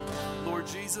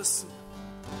Jesus,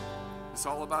 it's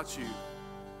all about you.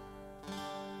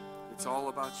 It's all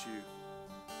about you.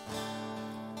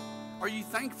 Are you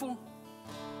thankful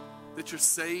that you're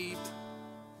saved?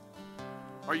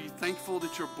 Are you thankful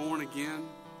that you're born again?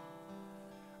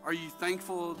 Are you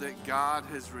thankful that God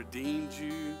has redeemed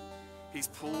you? He's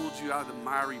pulled you out of the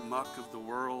miry muck of the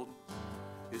world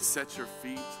and set your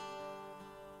feet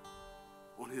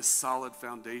on his solid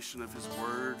foundation of his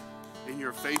word and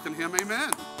your faith in him.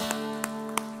 Amen.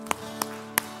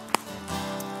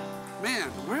 Man,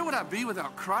 where would I be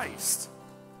without Christ?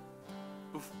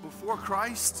 Before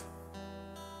Christ,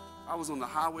 I was on the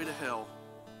highway to hell,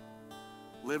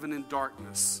 living in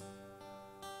darkness,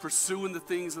 pursuing the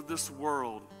things of this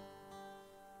world.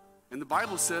 And the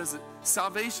Bible says that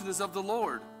salvation is of the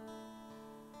Lord.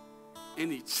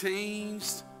 And he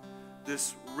changed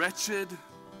this wretched,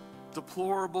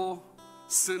 deplorable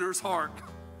sinner's heart.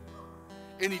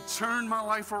 And he turned my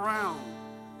life around.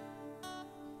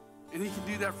 And he can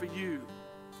do that for you.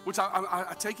 Which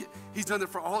I take it, he's done it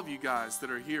for all of you guys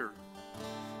that are here.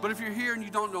 But if you're here and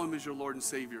you don't know him as your Lord and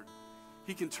Savior,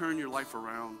 he can turn your life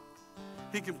around.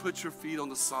 He can put your feet on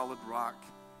the solid rock.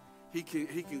 He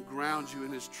can ground you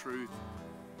in his truth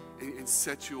and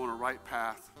set you on a right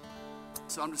path.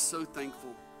 So I'm just so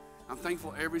thankful. I'm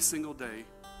thankful every single day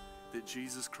that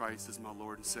Jesus Christ is my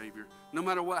Lord and Savior. No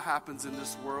matter what happens in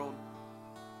this world,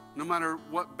 no matter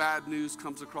what bad news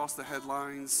comes across the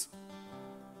headlines,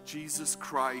 Jesus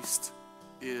Christ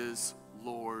is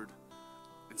Lord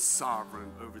and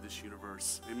sovereign over this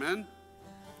universe. Amen?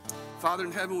 Father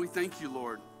in heaven, we thank you,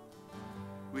 Lord.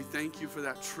 We thank you for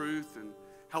that truth, and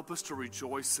help us to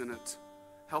rejoice in it.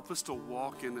 Help us to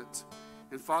walk in it.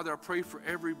 And Father, I pray for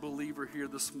every believer here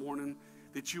this morning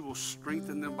that you will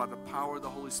strengthen them by the power of the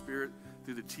Holy Spirit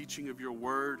through the teaching of your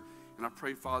word. And I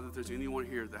pray, Father, if there's anyone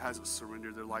here that hasn't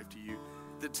surrendered their life to you,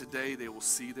 that today they will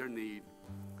see their need.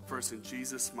 First, in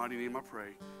Jesus' mighty name I pray.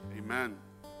 Amen.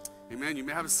 Amen. You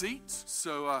may have a seat.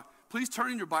 So please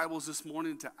turn in your Bibles this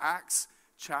morning to Acts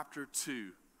chapter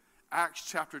 2. Acts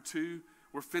chapter 2.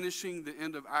 We're finishing the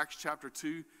end of Acts chapter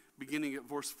 2, beginning at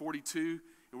verse 42,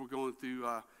 and we're going through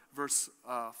verse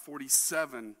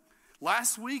 47.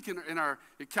 Last week,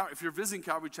 if you're visiting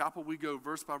Calvary Chapel, we go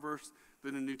verse by verse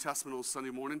through the New Testament on Sunday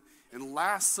morning. And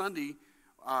last Sunday,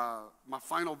 my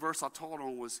final verse I taught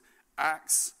on was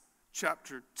Acts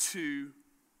chapter 2,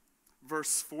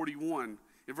 verse 41.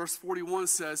 And verse 41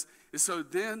 says, and so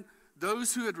then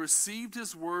those who had received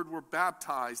his word were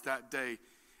baptized that day,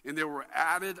 and there were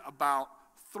added about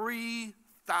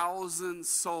 3,000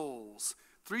 souls.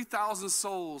 3,000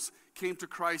 souls came to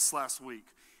Christ last week.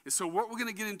 And so what we're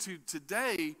going to get into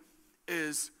today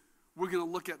is we're going to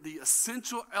look at the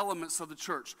essential elements of the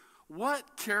church.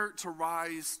 What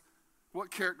characterized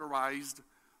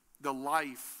the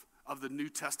life of the New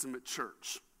Testament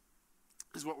church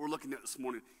is what we're looking at this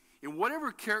morning. And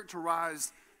whatever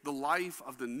characterized the life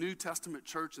of the New Testament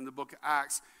church in the book of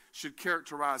Acts should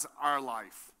characterize our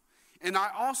life. And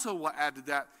I also will add to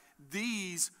that,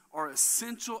 these are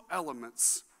essential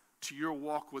elements to your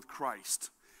walk with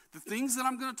Christ. The things that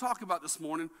I'm going to talk about this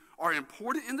morning are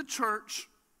important in the church,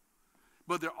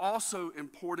 but they're also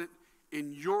important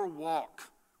in your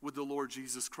walk with the Lord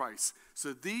Jesus Christ.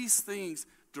 So these things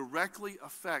directly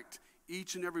affect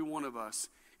each and every one of us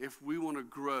if we want to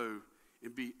grow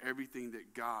and be everything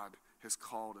that God has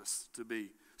called us to be.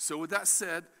 So with that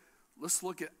said, let's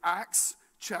look at Acts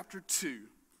chapter 2,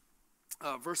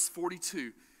 verse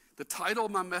 42. The title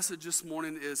of my message this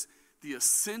morning is The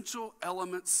Essential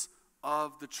Elements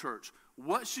of the Church.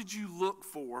 What should you look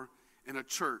for in a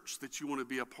church that you want to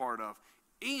be a part of?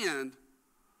 And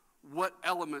what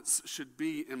elements should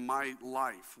be in my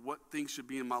life? What things should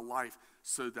be in my life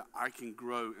so that I can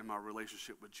grow in my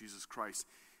relationship with Jesus Christ?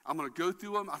 I'm going to go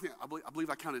through them. I believe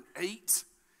I counted 8.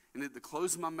 And at the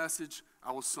close of my message,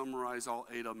 I will summarize all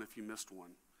 8 of them if you missed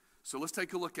one. So let's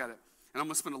take a look at it. And I'm going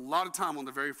to spend a lot of time on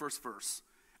the very first verse.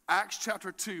 Acts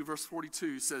chapter 2, verse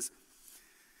 42 says,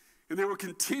 and they were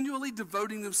continually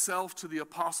devoting themselves to the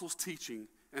apostles' teaching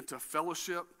and to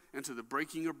fellowship and to the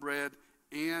breaking of bread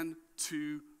and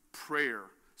to prayer.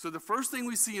 So the first thing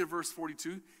we see in verse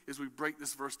 42 is we break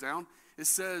this verse down. It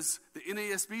says, the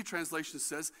NASB translation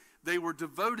says, they were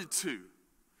devoted to.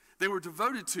 They were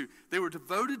devoted to. They were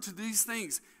devoted to these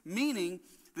things, meaning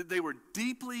that they were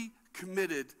deeply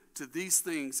committed to these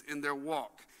things in their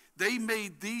walk. They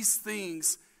made these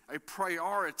things a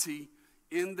priority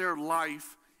in their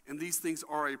life, and these things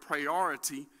are a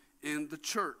priority in the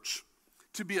church.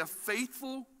 To be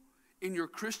faithful in your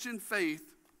Christian faith,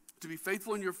 to be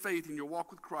faithful in your faith, in your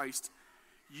walk with Christ,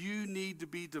 you need to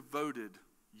be devoted.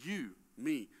 You,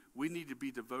 me, we need to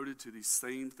be devoted to these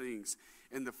same things.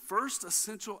 And the first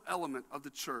essential element of the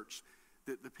church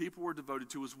that the people were devoted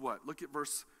to was what? Look at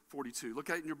verse 42. Look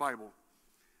at it in your Bible.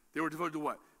 They were devoted to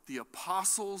what? The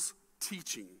apostles'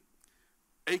 teaching,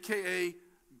 a.k.a.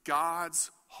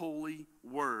 God's holy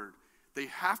word.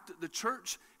 The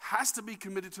church has to be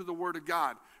committed to the word of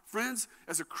God. Friends,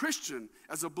 as a Christian,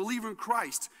 as a believer in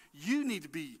Christ, you need to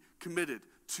be committed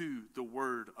to the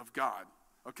word of God,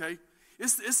 okay?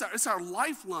 It's our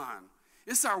lifeline.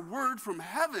 It's our word from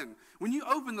heaven. When you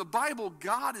open the Bible,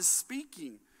 God is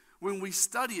speaking. When we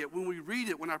study it, when we read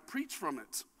it, when I preach from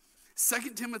it.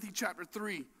 2 Timothy chapter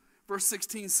 3, verse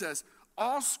 16 says,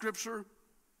 all scripture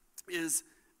is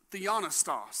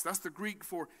theopneustos. That's the Greek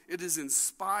for it is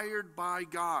inspired by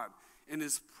God and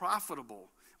is profitable.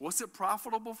 What's it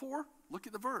profitable for? Look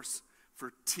at the verse.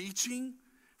 For teaching,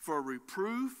 for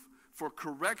reproof, for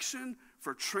correction,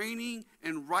 for training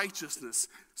in righteousness,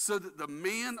 so that the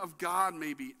man of God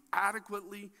may be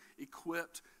adequately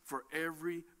equipped for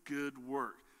every good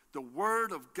work. The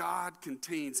word of God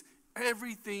contains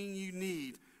everything you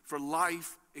need for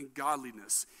life and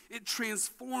godliness. It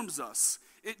transforms us.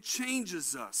 It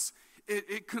changes us.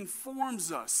 It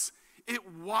conforms us. It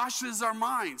washes our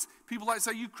minds. People like to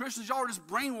say, you Christians, y'all are just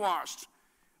brainwashed.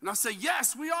 And I say,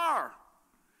 yes, we are.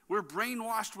 We're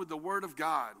brainwashed with the word of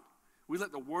God. We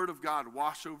let the word of God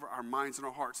wash over our minds and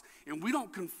our hearts. And we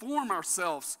don't conform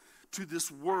ourselves to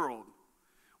this world.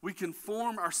 We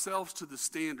conform ourselves to the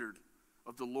standard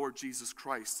of the Lord Jesus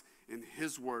Christ and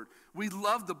his word. We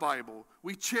love the Bible.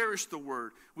 We cherish the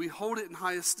word. We hold it in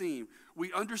high esteem.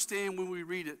 We understand when we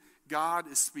read it, God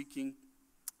is speaking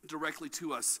directly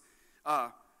to us.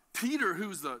 Peter,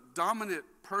 who's the dominant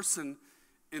person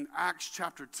in Acts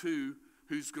chapter 2,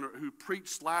 who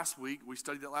preached last week, we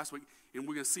studied that last week, and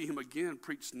we're going to see him again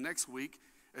preach next week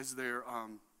as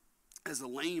a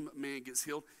lame man gets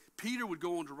healed. Peter would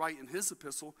go on to write in his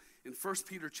epistle in 1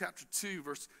 Peter chapter 2,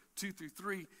 verse 2 through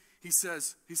 3, he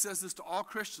says this to all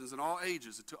Christians in all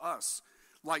ages, and to us,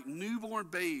 like newborn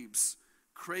babes,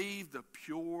 crave the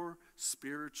pure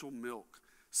spiritual milk,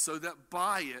 so that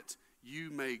by it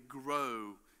you may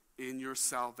grow in your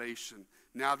salvation,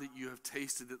 now that you have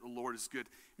tasted that the Lord is good.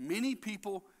 Many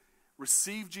people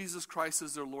receive Jesus Christ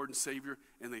as their Lord and Savior,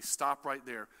 and they stop right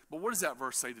there. But what does that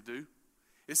verse say to do?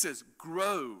 It says,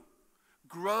 grow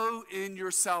in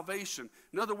your salvation.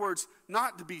 In other words,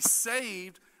 not to be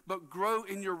saved, but grow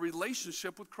in your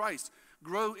relationship with Christ.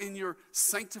 Grow in your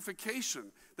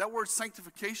sanctification. That word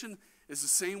sanctification is the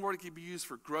same word that can be used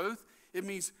for growth. It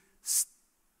means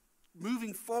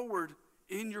moving forward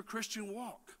in your Christian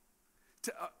walk.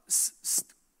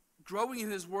 Growing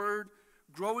in his word,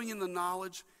 growing in the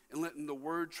knowledge, and letting the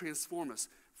word transform us.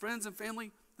 Friends and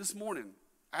family, this morning,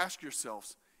 ask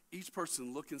yourselves, each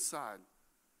person look inside.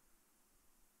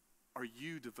 Are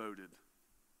you devoted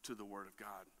to the word of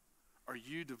God? Are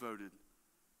you devoted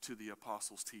to the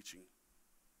apostles' teaching?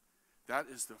 That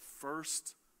is the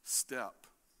first step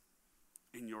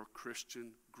in your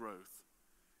Christian growth.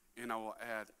 And I will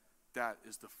add, that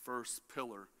is the first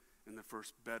pillar and the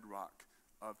first bedrock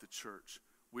of the church.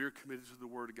 We are committed to the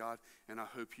word of God, and I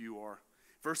hope you are.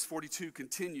 Verse 42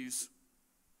 continues.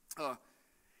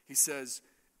 He says,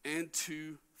 and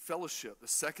to fellowship. The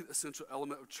second essential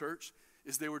element of church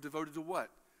is they were devoted to what?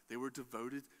 They were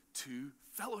devoted to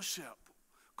fellowship.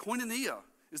 Koinonia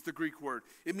is the Greek word.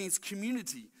 It means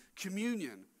community,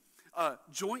 communion,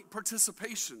 joint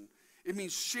participation. It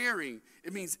means sharing.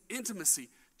 It means intimacy.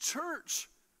 Church,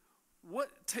 what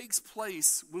takes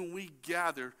place when we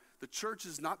gather, the church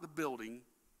is not the building.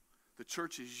 The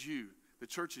church is you. The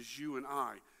church is you and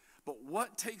I. But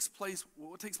what takes place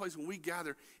when we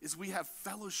gather is we have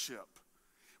fellowship.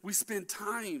 We spend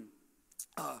time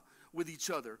with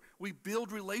each other. We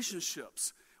build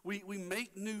relationships. We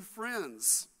make new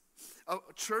friends. A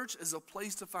church is a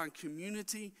place to find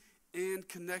community and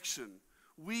connection.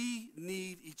 We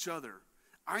need each other.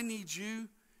 I need you.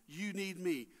 You need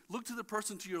me. Look to the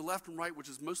person to your left and right, which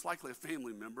is most likely a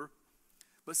family member,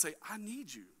 but say, I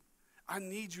need you. I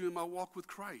need you in my walk with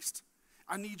Christ.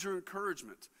 I need your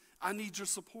encouragement. I need your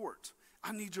support.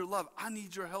 I need your love. I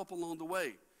need your help along the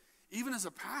way. Even as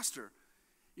a pastor,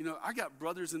 I got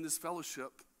brothers in this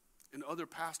fellowship and other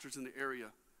pastors in the area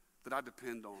that I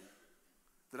depend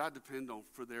on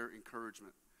for their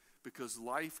encouragement, because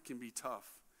life can be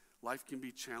tough. Life can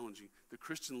be challenging. The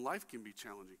Christian life can be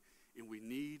challenging, and we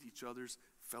need each other's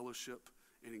fellowship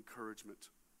and encouragement.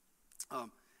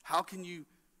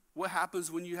 What happens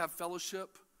when you have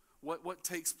fellowship? What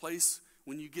takes place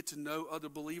when you get to know other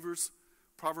believers?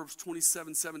 Proverbs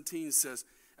 27:17 says,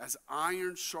 as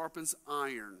iron sharpens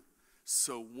iron,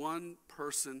 so one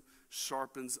person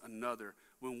sharpens another.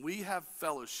 When we have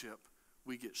fellowship,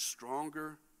 we get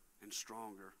stronger and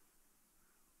stronger.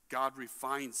 God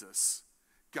refines us.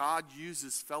 God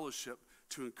uses fellowship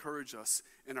to encourage us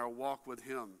in our walk with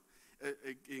him.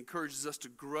 It encourages us to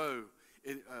grow.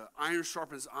 Iron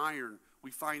sharpens iron.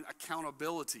 We find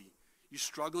accountability. You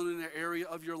struggling in an area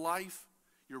of your life?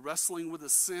 You're wrestling with a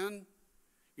sin?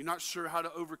 You're not sure how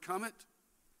to overcome it?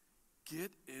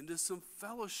 Get into some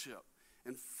fellowship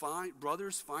and find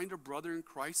a brother in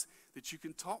Christ that you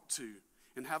can talk to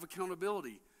and have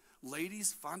accountability.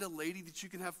 Ladies, find a lady that you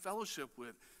can have fellowship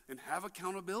with and have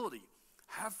accountability.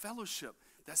 Have fellowship.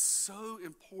 That's so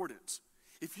important.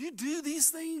 If you do these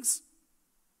things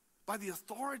by the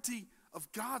authority of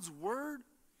God's word,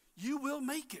 you will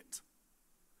make it.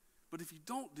 But if you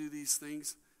don't do these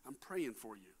things, I'm praying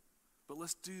for you. But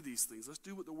let's do these things. Let's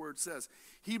do what the word says.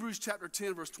 Hebrews chapter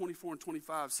 10, verse 24 and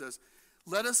 25 says,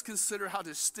 let us consider how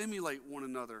to stimulate one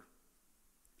another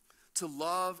to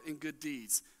love and good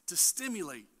deeds. To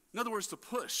stimulate. In other words, to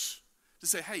push. To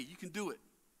say, hey, you can do it.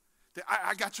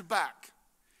 I got your back.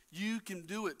 You can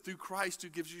do it through Christ who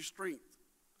gives you strength.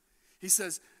 He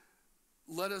says,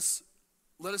 let us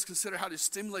consider how to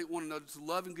stimulate one another to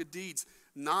love and good deeds,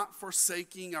 not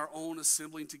forsaking our own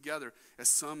assembling together as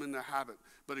some in the habit,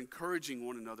 but encouraging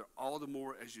one another all the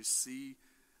more as you see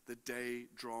the day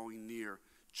drawing near.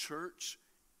 Church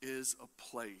is a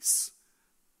place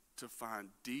to find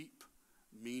deep,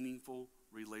 meaningful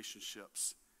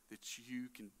relationships that you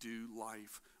can do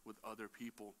life with other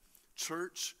people.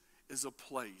 Church is a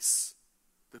place,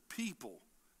 the people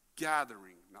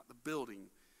gathering, not the building,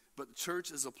 but the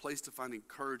church is a place to find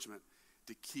encouragement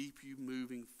to keep you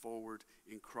moving forward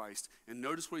in Christ. And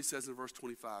notice what he says in verse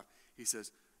 25. He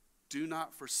says, do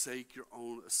not forsake your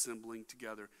own assembling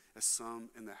together as some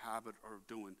in the habit are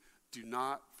doing. Do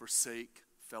not forsake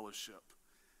fellowship.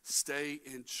 Stay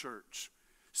in church.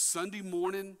 Sunday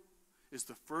morning is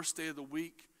the first day of the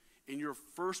week, and your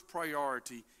first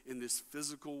priority in this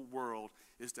physical world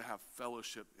is to have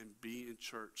fellowship and be in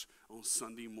church on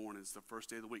Sunday mornings, the first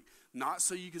day of the week. Not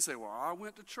so you can say, well, I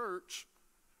went to church,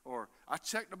 or I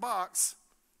checked the box.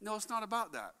 No, it's not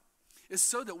about that. It's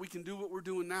so that we can do what we're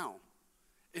doing now,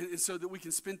 and so that we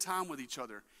can spend time with each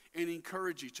other and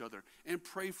encourage each other and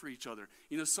pray for each other.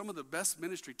 You know, some of the best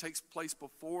ministry takes place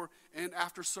before and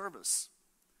after service.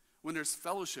 When there's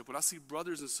fellowship, when I see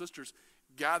brothers and sisters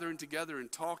gathering together and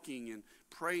talking and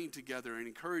praying together and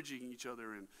encouraging each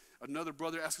other, and another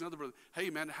brother asks another brother, hey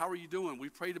man, how are you doing? We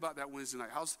prayed about that Wednesday night.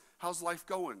 How's life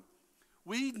going?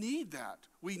 We need that.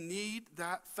 We need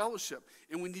that fellowship,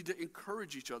 and we need to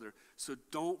encourage each other. So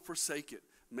don't forsake it.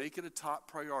 Make it a top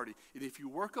priority. And if you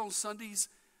work on Sundays,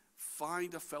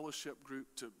 find a fellowship group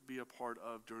to be a part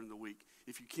of during the week.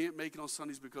 If you can't make it on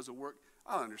Sundays because of work,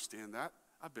 I understand that.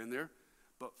 I've been there.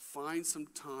 But find some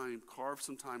time, carve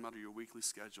some time out of your weekly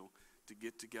schedule to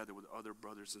get together with other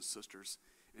brothers and sisters.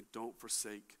 And don't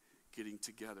forsake getting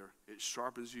together. It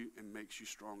sharpens you and makes you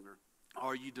stronger.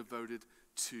 Are you devoted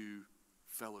to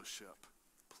fellowship?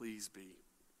 Please be.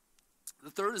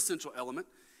 The third essential element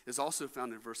is also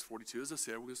found in verse 42. As I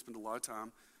said, we're going to spend a lot of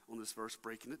time on this verse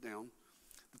breaking it down.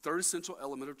 The third essential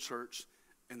element of church,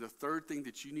 and the third thing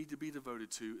that you need to be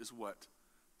devoted to is what?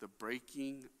 The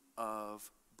breaking of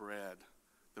bread.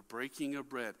 The breaking of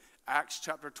bread. Acts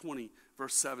chapter 20,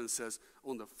 verse 7 says,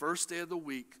 on the first day of the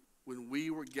week, when we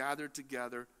were gathered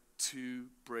together to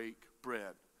break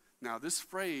bread. Now, this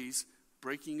phrase,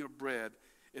 breaking of bread,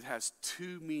 it has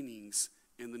two meanings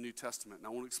in the New Testament. And I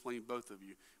want to explain both of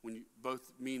you.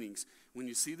 Both meanings. When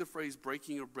you see the phrase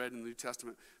breaking of bread in the New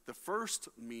Testament, the first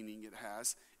meaning it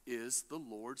has is the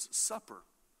Lord's Supper.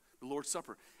 The Lord's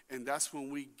Supper. And that's when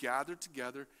we gather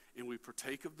together and we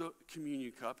partake of the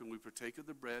communion cup and we partake of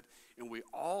the bread, and we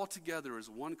all together as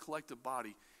one collective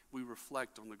body, we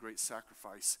reflect on the great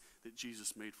sacrifice that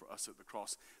Jesus made for us at the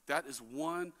cross. That is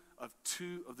one of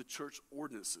two of the church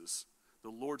ordinances, the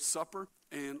Lord's Supper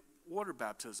and water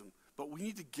baptism. But we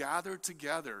need to gather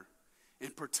together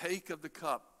and partake of the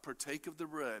cup, partake of the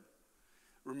bread.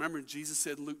 Remember, Jesus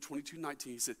said in Luke 22:19,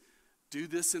 he said, do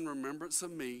this in remembrance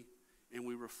of me, and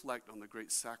we reflect on the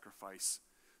great sacrifice.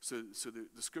 So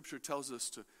the scripture tells us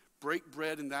to break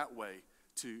bread in that way,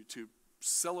 to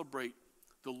celebrate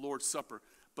the Lord's Supper.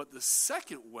 But the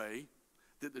second way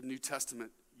that the New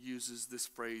Testament uses this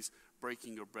phrase,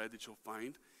 breaking of bread, that you'll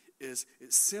find, is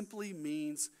it simply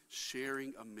means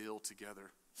sharing a meal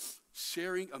together.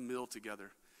 Sharing a meal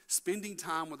together. Spending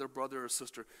time with a brother or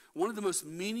sister. One of the most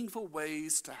meaningful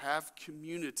ways to have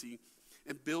community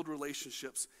and build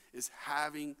relationships is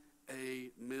having a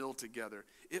meal together.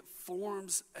 It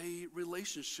forms a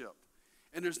relationship.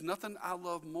 And there's nothing I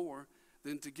love more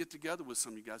than to get together with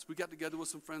some of you guys. We got together with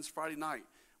some friends Friday night,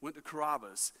 went to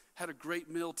Carrabba's, had a great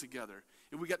meal together,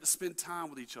 and we got to spend time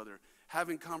with each other,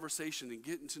 having conversation and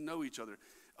getting to know each other.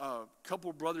 A couple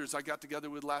of brothers I got together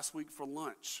with last week for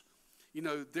lunch. You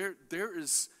know, there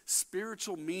is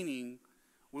spiritual meaning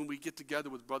when we get together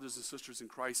with brothers and sisters in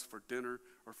Christ for dinner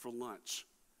or for lunch.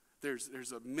 There's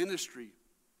a ministry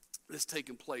that's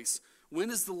taking place.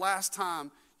 When is the last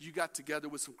time you got together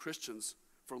with some Christians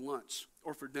for lunch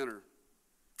or for dinner?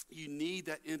 You need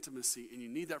that intimacy and you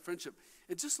need that friendship.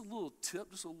 And just a little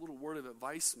tip, just a little word of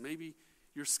advice. Maybe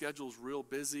your schedule's real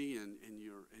busy and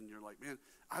you're like, man,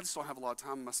 I just don't have a lot of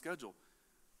time in my schedule.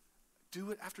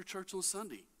 Do it after church on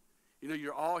Sunday. You know,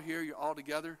 you're all here, you're all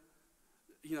together.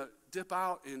 You know, dip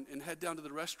out and head down to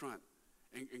the restaurant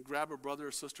and grab a brother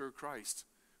or sister of Christ.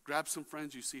 Grab some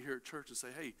friends you see here at church and say,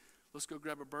 hey, let's go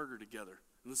grab a burger together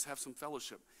and let's have some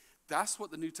fellowship. That's what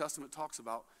the New Testament talks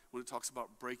about when it talks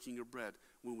about breaking of bread.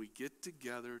 When we get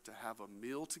together to have a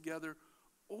meal together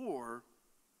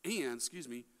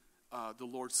the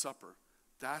Lord's Supper.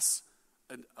 That's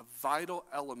a vital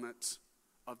element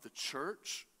of the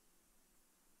church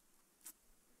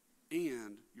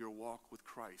and your walk with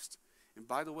Christ. And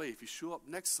by the way, if you show up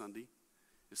next Sunday,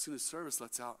 as soon as service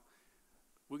lets out,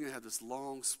 we're going to have this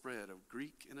long spread of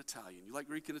Greek and Italian. You like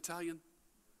Greek and Italian?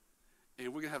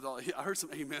 And we're going to have I heard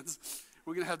some amens.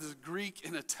 We're going to have this Greek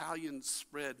and Italian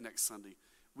spread next Sunday.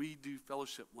 We do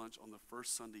fellowship lunch on the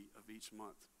first Sunday of each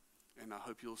month. And I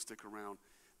hope you'll stick around.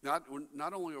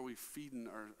 Not only are we feeding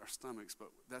our stomachs, but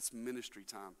that's ministry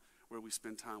time where we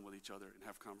spend time with each other and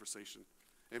have conversation.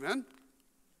 Amen?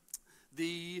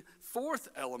 The fourth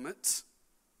element,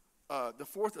 the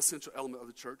fourth essential element of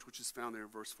the church, which is found there in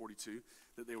verse 42,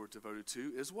 that they were devoted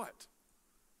to, is what?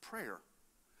 Prayer.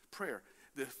 Prayer.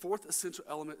 The fourth essential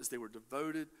element is they were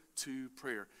devoted to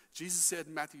prayer. Jesus said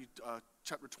in Matthew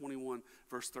chapter 21,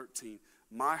 verse 13,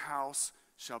 my house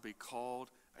shall be called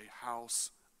a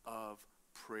house of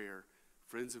prayer.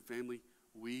 Friends and family,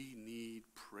 we need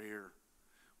prayer.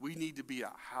 We need to be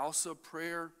a house of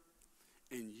prayer,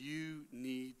 and you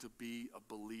need to be a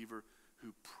believer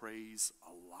who prays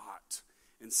a lot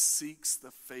and seeks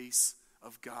the face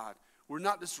of God. We're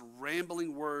not just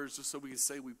rambling words just so we can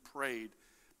say we prayed,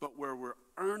 but where we're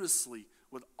earnestly,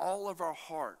 with all of our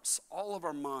hearts, all of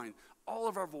our mind, all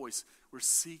of our voice, we're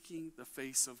seeking the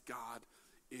face of God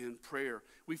in prayer.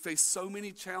 We face so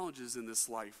many challenges in this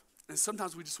life, and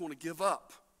sometimes we just want to give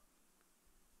up.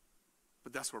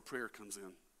 But that's where prayer comes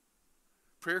in.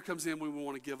 Prayer comes in when we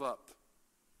want to give up.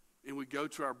 And we go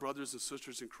to our brothers and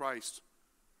sisters in Christ,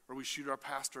 or we shoot our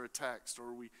pastor a text,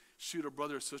 or we shoot a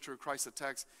brother or sister in Christ a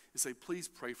text and say, please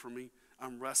pray for me.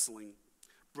 I'm wrestling.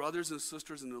 Brothers and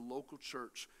sisters in the local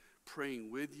church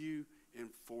praying with you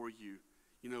and for you.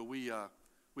 You know, we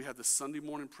have the Sunday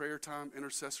morning prayer time,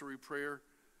 intercessory prayer,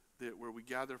 where we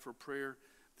gather for prayer.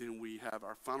 Then we have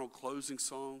our final closing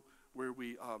song where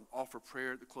we offer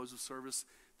prayer at the close of service.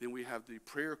 Then we have the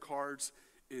prayer cards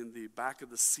in the back of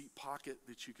the seat pocket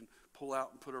that you can pull out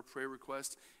and put our prayer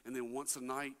request. And then once a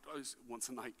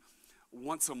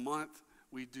month,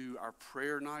 we do our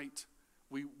prayer night.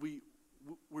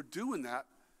 We're doing that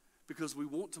because we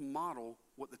want to model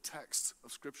what the text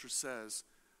of Scripture says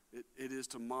it is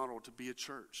to model, to be a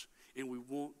church. And we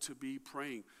want to be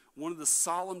praying. One of the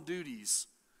solemn duties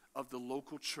of the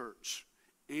local church,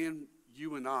 and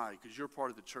you and I, because you're part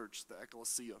of the church, the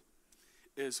ecclesia,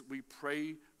 is we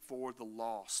pray for the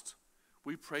lost.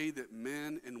 We pray that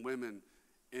men and women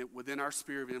within our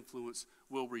sphere of influence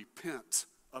will repent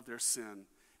of their sin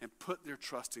and put their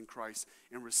trust in Christ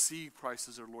and receive Christ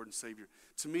as their Lord and Savior.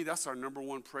 To me, that's our number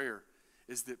one prayer,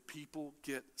 is that people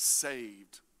get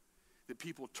saved, that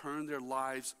people turn their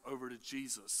lives over to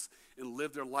Jesus and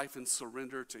live their life in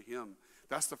surrender to Him.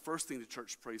 That's the first thing the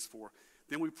church prays for.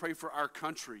 Then we pray for our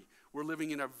country. We're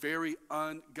living in a very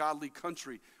ungodly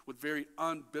country with very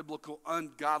unbiblical,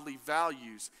 ungodly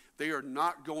values. They are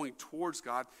not going towards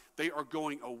God. They are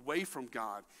going away from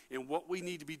God. And what we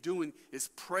need to be doing is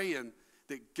praying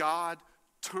that God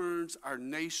turns our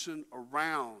nation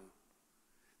around,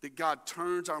 that God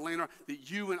turns our land around,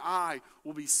 that you and I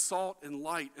will be salt and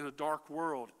light in a dark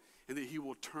world, and that He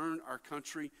will turn our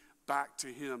country back to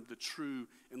Him, the true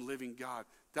and living God.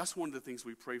 That's one of the things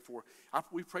we pray for.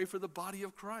 We pray for the body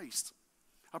of Christ.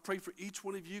 I pray for each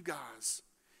one of you guys,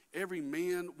 every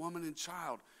man, woman, and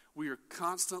child. We are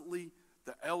constantly,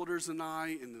 the elders and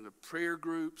I, and in the prayer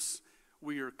groups,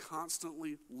 we are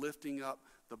constantly lifting up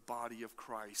the body of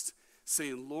Christ,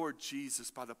 saying, Lord Jesus,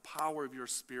 by the power of your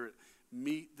Spirit,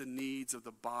 meet the needs of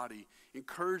the body.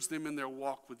 Encourage them in their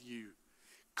walk with you.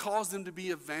 Cause them to be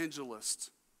evangelists.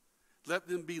 Let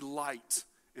them be light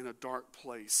in a dark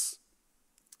place.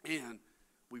 And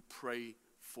we pray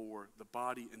for the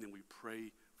body, and then we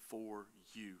pray for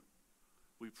you.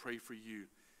 We pray for you.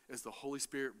 As the Holy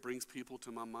Spirit brings people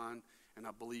to my mind, and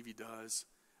I believe he does,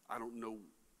 I don't know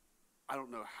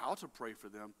how to pray for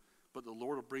them, but the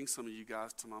Lord will bring some of you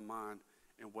guys to my mind,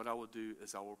 and what I will do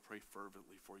is I will pray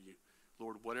fervently for you.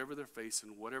 Lord, whatever they're facing,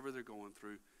 whatever they're going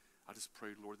through, I just pray,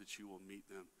 Lord, that you will meet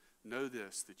them. Know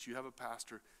this, that you have a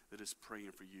pastor that is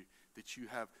praying for you, that you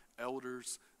have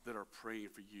elders that are praying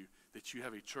for you, that you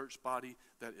have a church body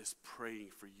that is praying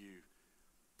for you.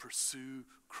 Pursue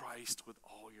Christ with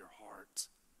all your heart.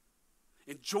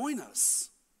 And join us.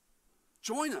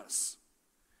 Join us.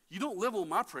 You don't live on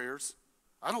my prayers.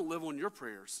 I don't live on your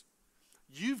prayers.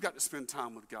 You've got to spend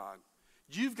time with God.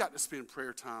 You've got to spend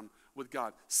prayer time with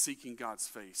God, seeking God's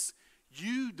face.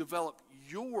 You develop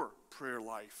your prayer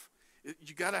life.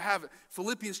 You got to have it.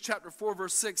 Philippians chapter 4,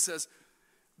 verse 6 says,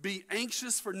 be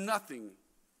anxious for nothing,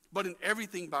 but in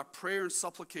everything by prayer and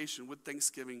supplication with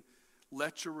thanksgiving,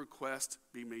 let your request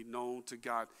be made known to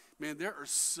God. Man, there are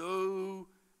so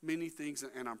many things,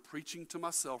 and I'm preaching to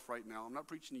myself right now. I'm not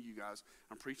preaching to you guys.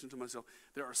 I'm preaching to myself.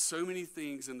 There are so many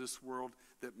things in this world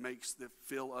that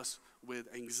fill us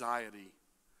with anxiety,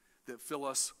 that fill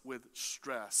us with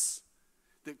stress,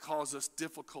 that cause us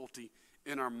difficulty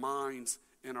in our minds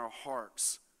and our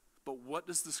hearts. But what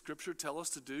does the scripture tell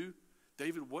us to do?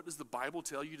 David, what does the Bible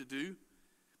tell you to do?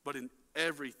 But in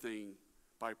everything,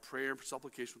 by prayer and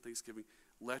supplication with thanksgiving,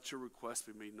 let your requests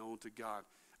be made known to God.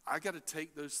 I got to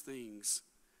take those things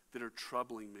that are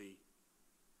troubling me,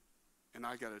 and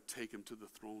I got to take them to the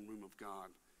throne room of God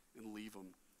and leave them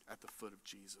at the foot of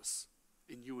Jesus.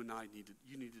 And you and I need to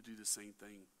do the same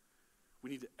thing. We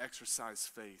need to exercise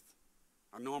faith.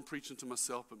 I know I'm preaching to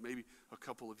myself, but maybe a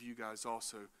couple of you guys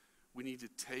also. We need to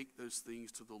take those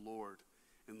things to the Lord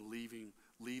and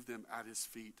leave them at his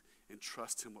feet and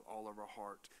trust him with all of our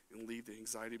heart and leave the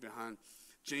anxiety behind.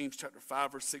 James chapter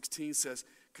 5, verse 16 says,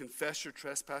 confess your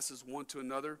trespasses one to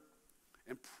another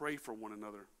and pray for one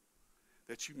another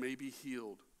that you may be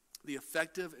healed. The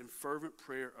effective and fervent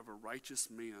prayer of a righteous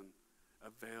man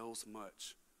avails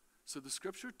much. So the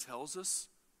scripture tells us,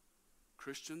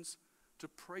 Christians, to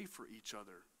pray for each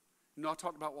other. You know, I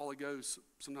talked about a while ago,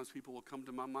 sometimes people will come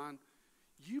to my mind.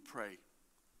 You pray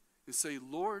and say,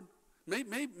 Lord,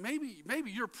 maybe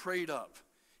you're prayed up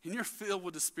and you're filled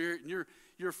with the Spirit and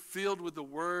you're filled with the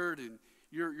Word and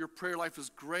your prayer life is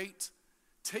great.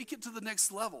 Take it to the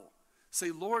next level.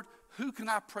 Say, Lord, who can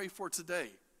I pray for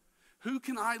today? Who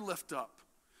can I lift up?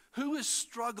 Who is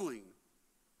struggling?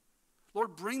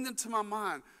 Lord, bring them to my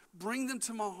mind. Bring them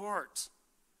to my heart.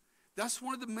 That's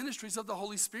one of the ministries of the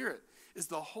Holy Spirit, is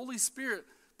the Holy Spirit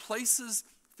places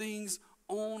things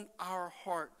on our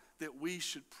heart that we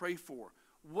should pray for.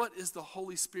 What is the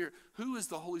Holy Spirit? Who is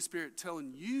the Holy Spirit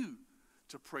telling you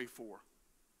to pray for?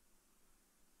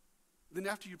 Then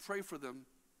after you pray for them,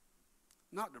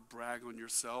 not to brag on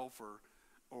yourself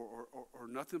or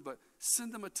nothing, but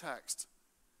send them a text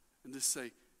and just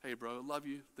say, hey, bro, I love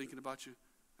you, thinking about you,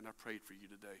 and I prayed for you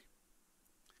today.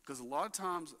 Because a lot of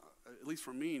times, at least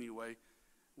for me anyway,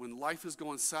 when life is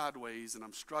going sideways and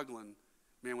I'm struggling,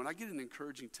 man, when I get an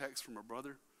encouraging text from a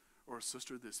brother or a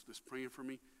sister that's praying for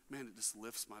me, man, it just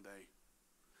lifts my day.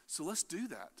 So let's do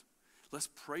that. Let's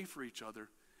pray for each other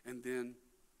and then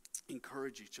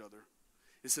encourage each other.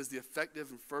 It says the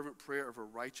effective and fervent prayer of a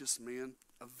righteous man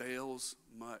avails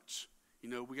much. You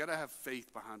know, we got to have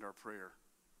faith behind our prayer.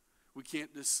 We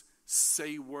can't just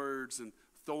say words and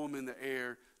throw them in the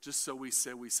air just so we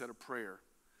said a prayer.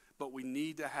 But we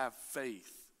need to have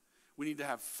faith. We need to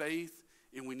have faith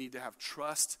and we need to have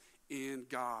trust in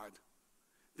God,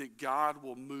 that God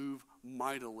will move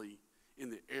mightily in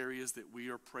the areas that we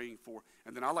are praying for.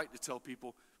 And then I like to tell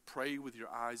people, pray with your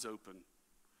eyes open.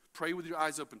 Pray with your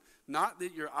eyes open. Not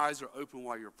that your eyes are open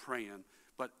while you're praying,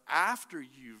 but after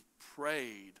you've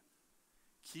prayed,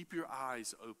 keep your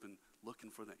eyes open looking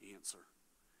for the answer.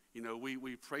 You know,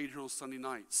 we prayed here on Sunday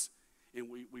nights, and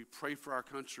we pray for our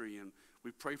country, and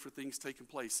we pray for things taking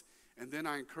place. And then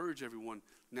I encourage everyone,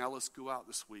 now let's go out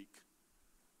this week,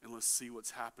 and let's see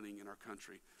what's happening in our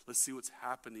country. Let's see what's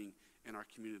happening in our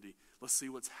community. Let's see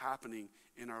what's happening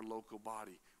in our local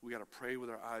body. We got to pray with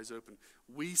our eyes open.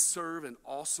 We serve an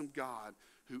awesome God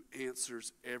who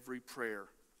answers every prayer.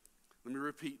 Let me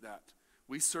repeat that.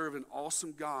 We serve an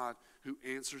awesome God who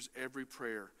answers every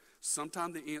prayer.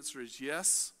 Sometimes the answer is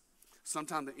yes.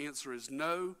 Sometimes the answer is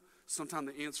no.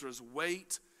 Sometimes the answer is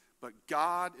wait. But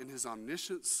God, in his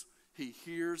omniscience, he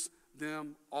hears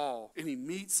them all. And he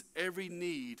meets every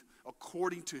need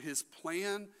according to his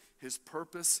plan, his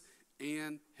purpose,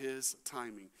 and his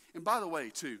timing. And by the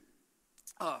way, too,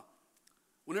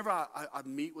 Whenever I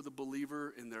meet with a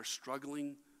believer and they're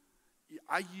struggling,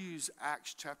 I use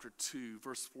Acts chapter 2,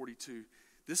 verse 42.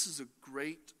 This is a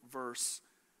great verse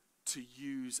to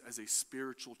use as a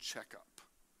spiritual checkup,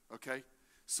 okay?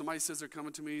 Somebody says they're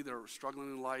coming to me, they're struggling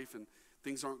in life and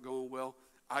things aren't going well.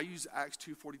 I use Acts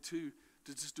 2:42 to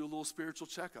just do a little spiritual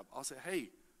checkup. I'll say, hey,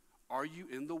 are you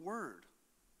in the Word?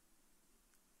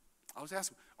 I always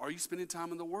ask them, are you spending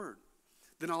time in the Word?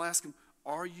 Then I'll ask them,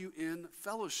 are you in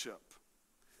fellowship?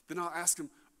 Then I'll ask them,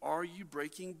 are you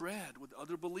breaking bread with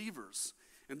other believers?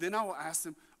 And then I will ask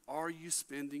them, are you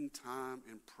spending time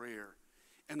in prayer?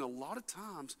 And a lot of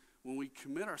times when we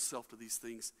commit ourselves to these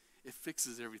things, it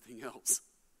fixes everything else.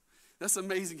 That's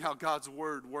amazing how God's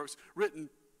word works. Written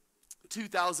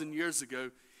 2,000 years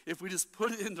ago, if we just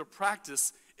put it into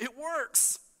practice, it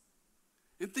works.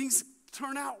 And things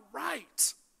turn out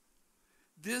right.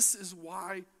 This is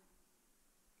why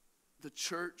the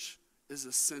church is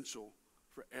essential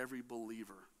for every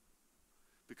believer,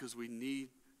 because we need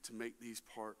to make these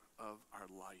part of our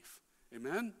life.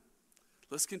 Amen?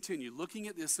 Let's continue looking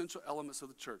at the essential elements of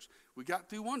the church. We got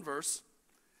through one verse.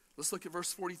 Let's look at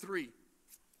verse 43.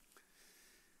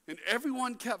 And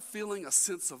everyone kept feeling a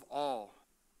sense of awe,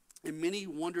 and many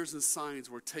wonders and signs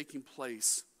were taking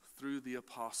place through the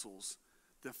apostles.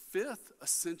 The fifth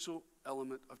essential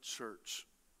element of church,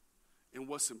 and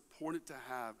what's important to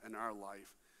have in our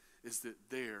life, is that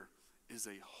there is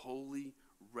a holy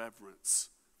reverence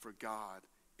for God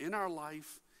in our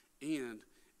life and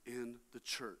in the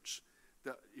church.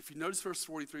 If you notice verse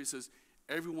 43, it says,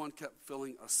 everyone kept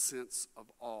feeling a sense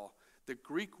of awe. The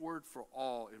Greek word for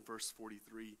awe in verse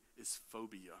 43 is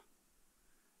phobia.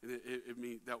 And it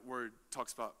means, that word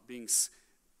talks about being,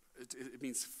 it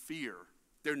means fear.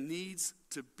 There needs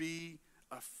to be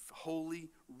a holy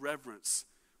reverence.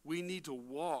 We need to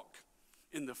walk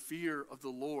in the fear of the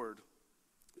Lord.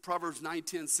 Proverbs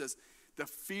 9:10 says, the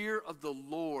fear of the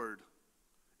Lord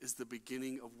is the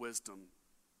beginning of wisdom.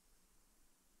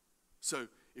 So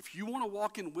if you want to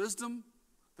walk in wisdom,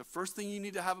 the first thing you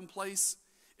need to have in place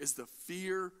is the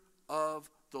fear of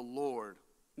the Lord.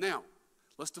 Now,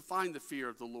 let's define the fear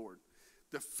of the Lord.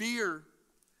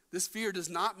 This fear does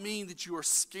not mean that you are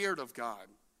scared of God.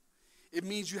 It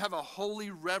means you have a holy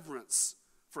reverence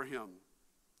for him.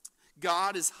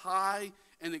 God is high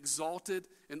and exalted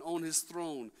and on his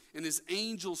throne, and his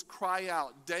angels cry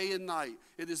out day and night.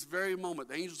 At this very moment,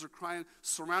 the angels are crying,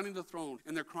 surrounding the throne,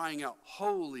 and they're crying out,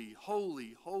 holy,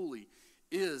 holy, holy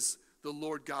is the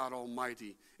Lord God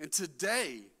Almighty. And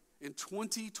today, in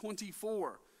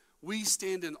 2024, we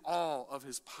stand in awe of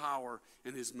his power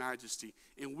and his majesty,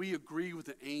 and we agree with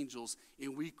the angels,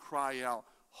 and we cry out,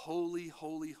 holy,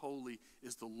 holy, holy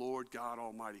is the Lord God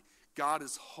Almighty. God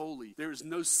is holy. There is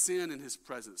no sin in his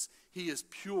presence. He is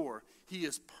pure. He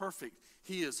is perfect.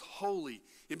 He is holy.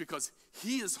 And because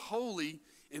he is holy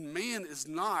and man is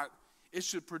not, it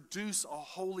should produce a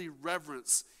holy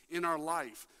reverence in our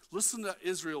life. Listen to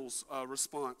Israel's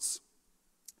response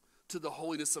to the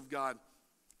holiness of God.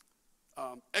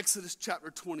 Exodus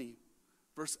chapter 20,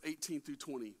 verse 18 through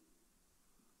 20.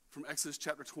 From Exodus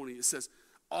chapter 20, it says,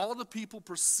 all the people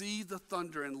perceived the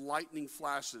thunder and lightning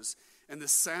flashes and the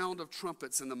sound of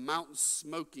trumpets and the mountains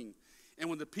smoking. And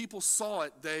when the people saw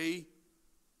it, they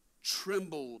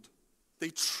trembled. They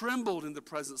trembled in the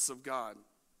presence of God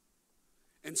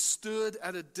and stood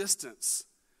at a distance.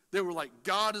 They were like,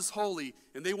 God is holy,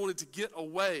 and they wanted to get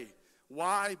away.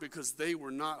 Why? Because they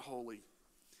were not holy.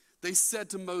 They said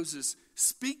to Moses,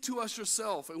 speak to us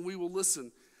yourself, and we will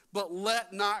listen. But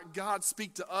let not God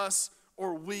speak to us,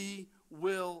 or we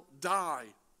will die.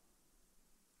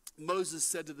 Moses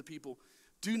said to the people,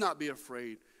 do not be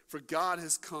afraid, for God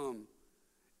has come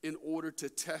in order to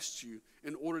test you,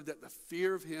 in order that the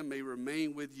fear of him may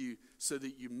remain with you, so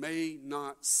that you may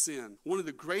not sin. One of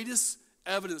the greatest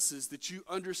evidences that you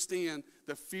understand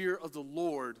the fear of the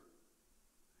Lord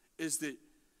is that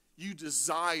you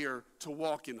desire to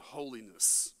walk in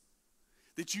holiness,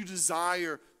 that you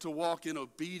desire to walk in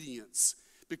obedience,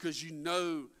 because you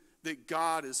know that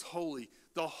God is holy.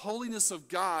 The holiness of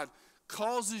God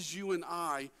causes you and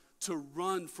I to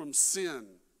run from sin.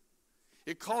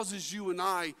 It causes you and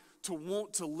I to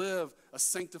want to live a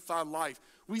sanctified life.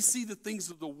 We see the things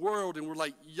of the world and we're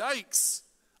like, yikes,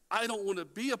 I don't want to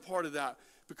be a part of that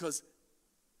because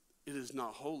it is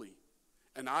not holy.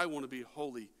 And I want to be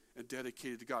holy and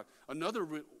dedicated to God. Another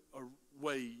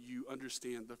way you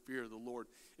understand the fear of the Lord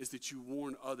is that you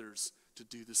warn others to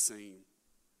do the same.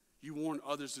 You warn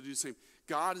others to do the same.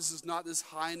 God is just not this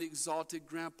high and exalted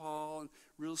grandpa and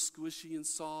real squishy and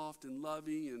soft and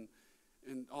loving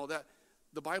and all that.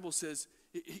 The Bible says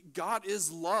God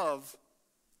is love,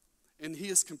 and he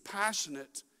is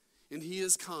compassionate, and he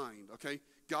is kind, okay?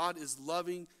 God is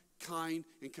loving, kind,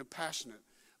 and compassionate.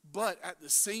 But at the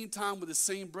same time, with the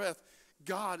same breath,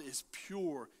 God is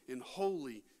pure and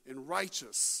holy and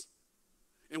righteous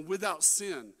and without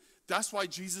sin. That's why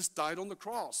Jesus died on the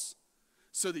cross,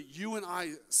 so that you and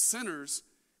I, sinners,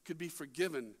 could be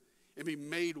forgiven and be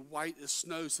made white as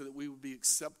snow, so that we would be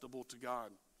acceptable to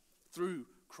God through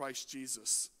Christ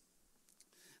Jesus.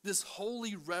 This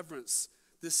holy reverence,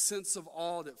 this sense of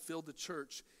awe that filled the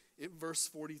church in verse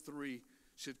 43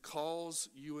 should cause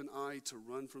you and I to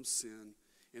run from sin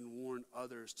and warn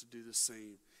others to do the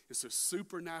same. And so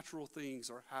supernatural things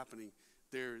are happening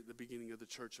there at the beginning of the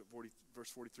church at verse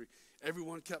 43.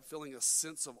 Everyone kept feeling a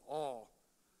sense of awe,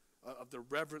 of the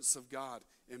reverence of God,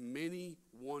 and many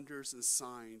wonders and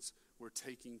signs were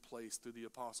taking place through the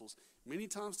apostles. Many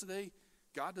times today,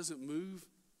 God doesn't move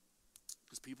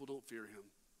because people don't fear him.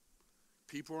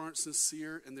 People aren't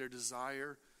sincere in their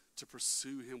desire to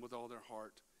pursue him with all their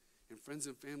heart. And friends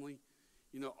and family,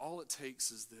 all it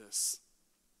takes is this.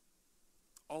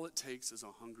 All it takes is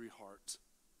a hungry heart.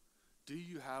 Do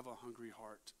you have a hungry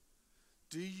heart?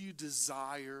 Do you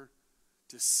desire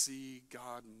to see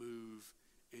God move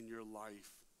in your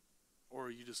life? Or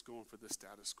are you just going for the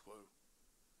status quo?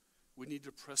 We need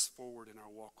to press forward in our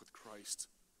walk with Christ.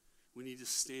 We need to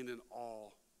stand in awe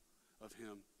of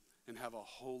him and have a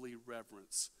holy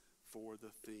reverence for the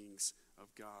things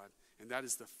of God. And that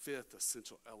is the fifth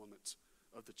essential element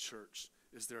of the church,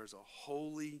 is there is a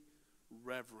holy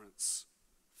reverence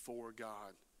for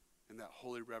God. And that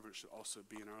holy reverence should also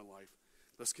be in our life.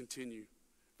 Let's continue.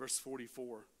 Verse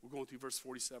 44. We're going through verse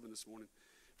 47 this morning.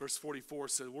 Verse 44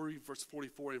 says, we'll read verse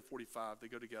 44 and 45. They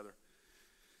go together.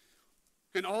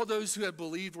 And all those who had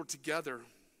believed were together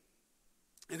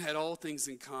and had all things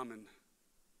in common.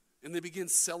 And they began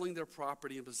selling their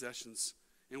property and possessions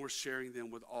and were sharing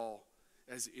them with all,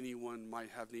 as anyone might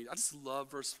have need. I just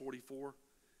love verse 44.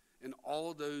 And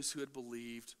all those who had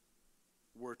believed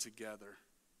were together.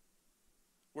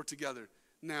 We're together.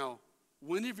 Now,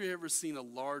 when have you ever seen a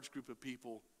large group of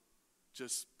people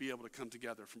just be able to come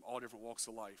together from all different walks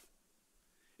of life?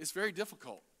 It's very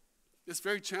difficult. It's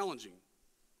very challenging.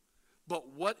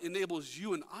 But what enables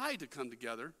you and I to come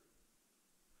together,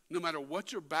 no matter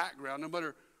what your background, no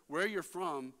matter where you're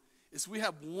from, is we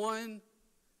have one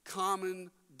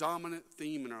common dominant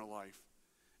theme in our life.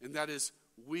 And that is,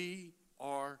 we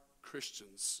are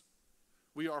Christians.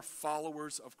 We are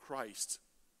followers of Christ.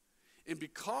 And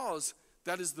because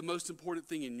that is the most important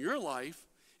thing in your life,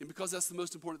 and because that's the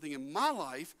most important thing in my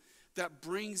life, that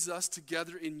brings us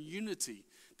together in unity.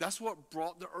 That's what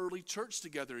brought the early church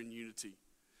together in unity,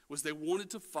 was they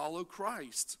wanted to follow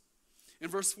Christ.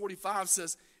 And verse 45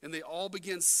 says, and they all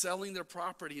began selling their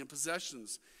property and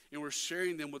possessions and were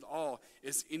sharing them with all,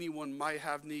 as anyone might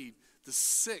have need.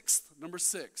 Number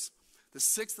six, the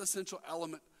sixth essential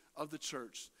element of the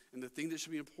church, and the thing that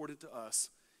should be important to us,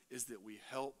 is that we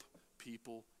help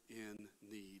people in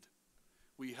need.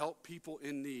 We help people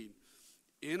in need.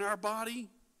 In our body,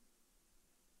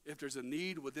 if there's a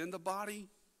need within the body,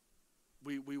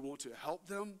 we want to help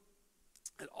them.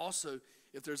 And also,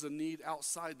 if there's a need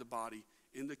outside the body,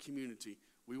 in the community,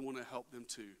 we want to help them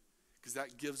too, because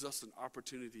that gives us an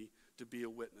opportunity to be a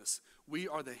witness. We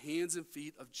are the hands and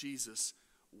feet of Jesus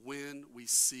when we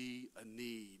see a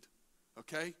need,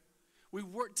 okay? We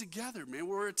work together, man.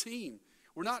 We're a team.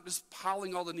 We're not just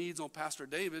piling all the needs on Pastor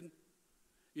David,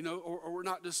 or we're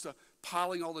not just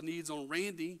piling all the needs on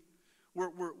Randy.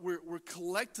 We're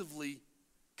collectively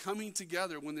coming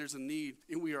together when there's a need,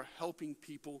 and we are helping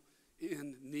people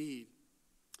in need.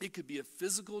 It could be a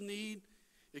physical need.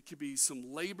 It could be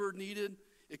some labor needed.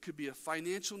 It could be a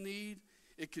financial need.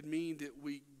 It could mean that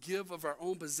we give of our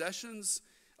own possessions.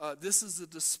 This is a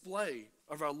display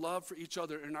of our love for each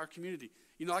other in our community.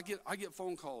 I get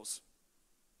phone calls.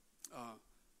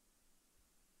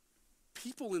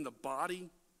 People in the body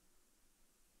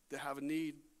that have a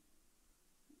need,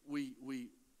 we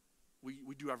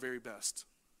do our very best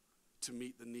to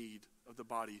meet the need of the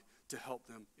body, to help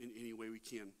them in any way we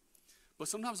can. But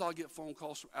sometimes I'll get phone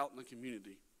calls from out in the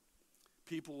community.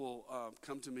 People will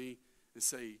come to me and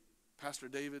say, Pastor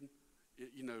David,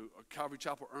 Calvary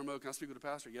Chapel, Irmo, can I speak with the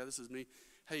pastor? Yeah, this is me.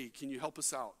 Hey, can you help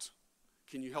us out?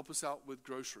 Can you help us out with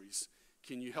groceries?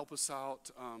 Can you help us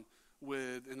out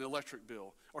with an electric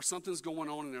bill? Or something's going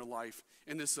on in their life,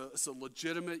 and it's a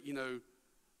legitimate,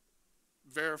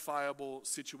 verifiable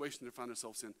situation they find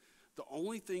themselves in. The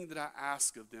only thing that I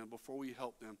ask of them before we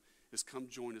help them is come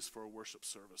join us for a worship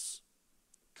service.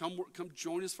 Come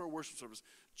join us for a worship service.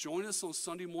 Join us on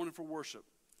Sunday morning for worship.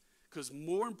 Because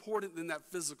more important than that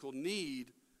physical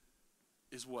need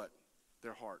is what?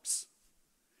 Their hearts.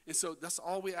 And so that's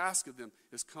all we ask of them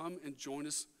is come and join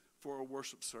us for a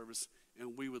worship service,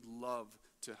 and we would love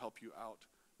to help you out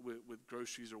with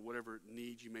groceries or whatever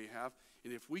need you may have.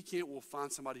 And if we can't, we'll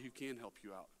find somebody who can help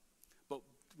you out. But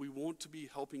we want to be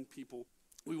helping people.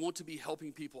 We want to be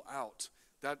helping people out.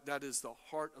 That is the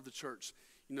heart of the church.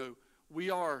 You know, we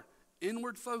are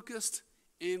inward focused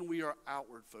and we are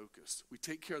outward focused. We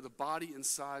take care of the body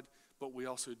inside, but we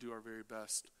also do our very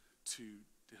best to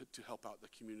help out the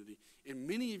community. And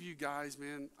many of you guys,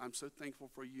 man, I'm so thankful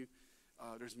for you.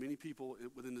 There's many people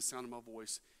within the sound of my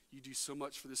voice. You do so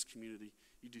much for this community.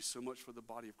 You do so much for the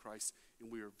body of Christ,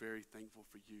 and we are very thankful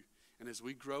for you. And as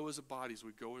we grow as a body, as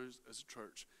we grow as a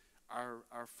church,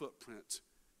 our footprint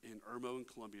in Irmo and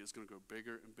Columbia is going to go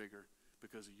bigger and bigger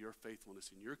because of your faithfulness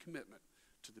and your commitment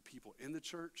to the people in the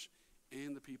church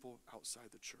and the people outside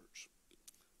the church.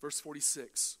 Verse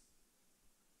 46,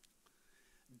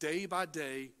 day by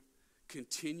day,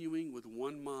 continuing with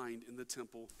one mind in the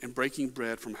temple and breaking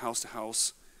bread from house to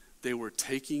house, they were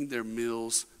taking their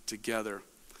meals together.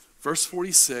 Verse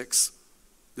 46,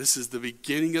 this is the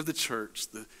beginning of the church.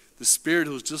 The Spirit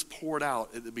was just poured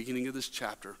out at the beginning of this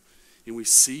chapter. And we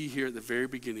see here at the very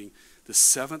beginning, the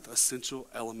seventh essential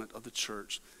element of the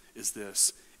church is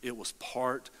this. It was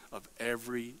part of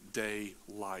everyday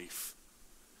life.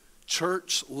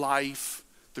 Church life,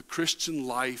 the Christian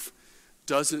life,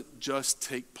 doesn't just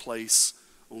take place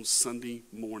on Sunday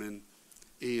morning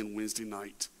and Wednesday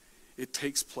night. It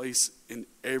takes place in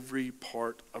every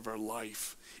part of our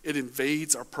life. It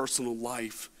invades our personal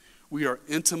life. We are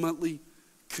intimately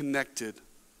connected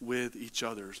with each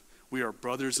other. We are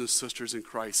brothers and sisters in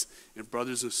Christ. And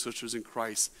brothers and sisters in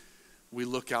Christ, we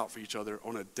look out for each other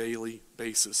on a daily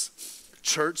basis.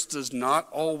 Church does not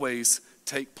always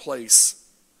take place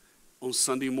on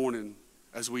Sunday morning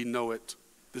as we know it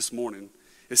this morning.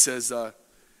 It says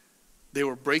they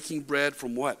were breaking bread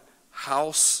from what?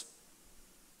 House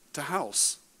to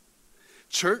house.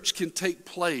 Church can take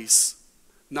place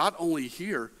not only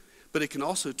here, but it can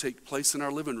also take place in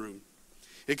our living room.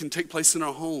 It can take place in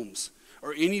our homes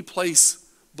or any place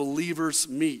believers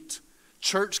meet.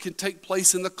 Church can take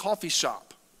place in the coffee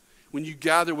shop when you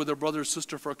gather with a brother or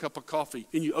sister for a cup of coffee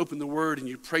and you open the Word and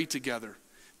you pray together.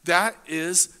 That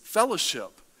is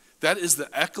fellowship. That is the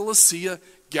ecclesia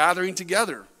gathering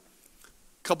together.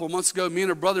 A couple of months ago, me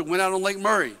and a brother went out on Lake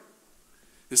Murray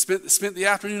and spent the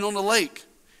afternoon on the lake.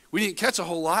 We didn't catch a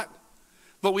whole lot,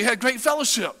 but we had great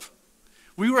fellowship.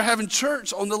 We were having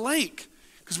church on the lake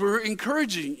because we were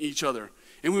encouraging each other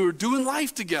and we were doing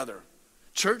life together.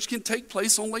 Church can take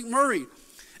place on Lake Murray.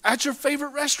 At your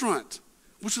favorite restaurant,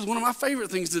 which is one of my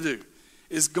favorite things to do,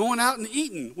 is going out and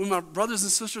eating with my brothers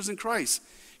and sisters in Christ.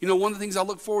 You know, one of the things I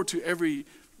look forward to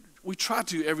we try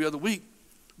to every other week,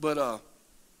 but I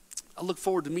look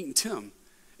forward to meeting Tim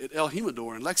at El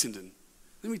Jimador in Lexington.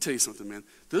 Let me tell you something, man.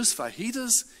 Those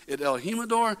fajitas at El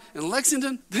Jimador in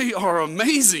Lexington, they are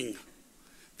amazing.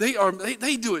 They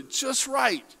do it just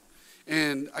right.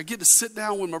 And I get to sit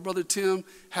down with my brother Tim,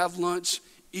 have lunch,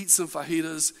 eat some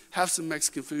fajitas, have some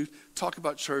Mexican food, talk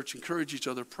about church, encourage each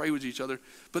other, pray with each other.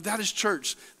 But that is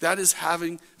church. That is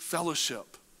having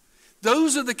fellowship.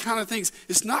 Those are the kind of things.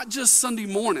 It's not just Sunday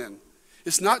morning.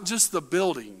 It's not just the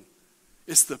building.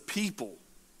 It's the people.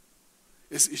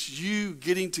 It's you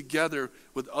getting together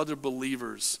with other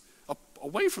believers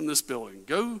away from this building.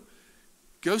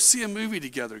 Go see a movie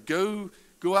together. Go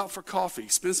out for coffee.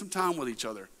 Spend some time with each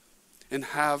other and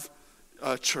have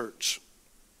church.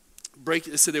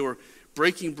 It said they were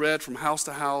breaking bread from house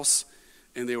to house,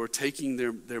 and they were taking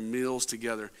their meals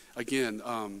together. Again,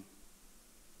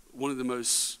 one of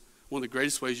the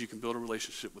greatest ways you can build a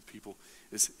relationship with people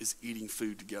is eating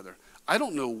food together. I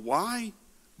don't know why,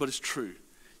 but it's true.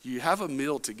 You have a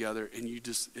meal together, and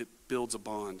it builds a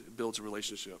bond. It builds a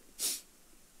relationship.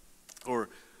 Or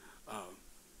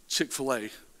Chick-fil-A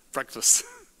breakfast.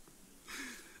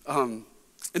 And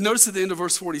notice at the end of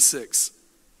verse 46,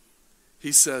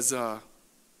 he says,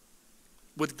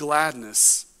 with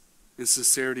gladness and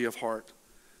sincerity of heart,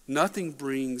 nothing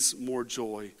brings more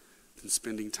joy than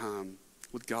spending time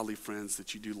with godly friends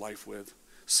that you do life with.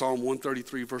 Psalm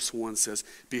 133 verse 1 says,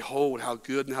 behold how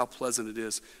good and how pleasant it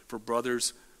is for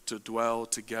brothers to dwell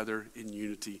together in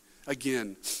unity.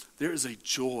 Again, there is a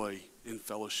joy in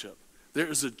fellowship. There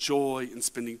is a joy in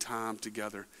spending time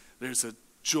together. There's a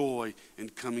joy in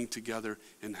coming together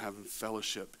and having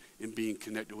fellowship and being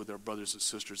connected with our brothers and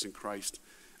sisters in Christ.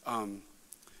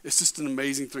 It's just an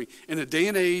amazing thing. In a day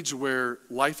and age where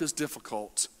life is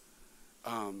difficult,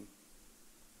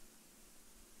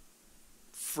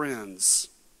 friends,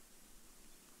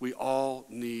 we all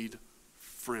need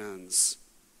friends.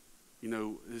 You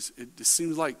know, it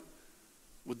seems like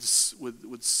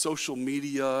with social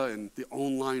media and the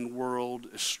online world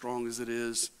as strong as it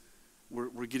is,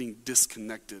 we're getting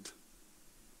disconnected.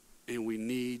 And we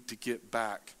need to get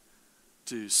back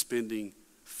to spending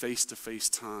face-to-face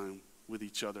time with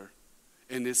each other.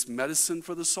 And it's medicine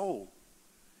for the soul.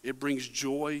 It brings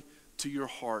joy to your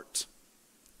heart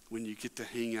when you get to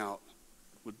hang out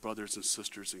with brothers and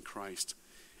sisters in Christ.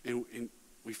 And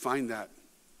we find that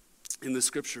in the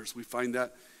scriptures. We find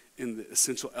that in the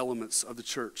essential elements of the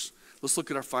church. Let's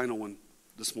look at our final one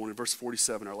this morning, verse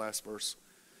 47, our last verse.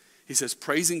 He says,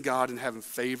 praising God and having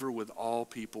favor with all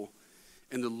people,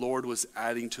 and the Lord was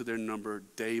adding to their number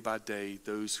day by day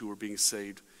those who were being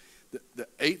saved. The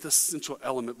eighth essential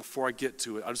element, before I get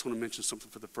to it, I just want to mention something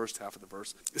for the first half of the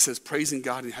verse. It says, praising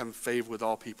God and having favor with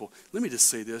all people. Let me just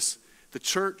say this. The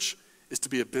church is to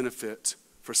be a benefit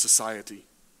for society.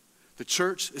 The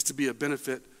church is to be a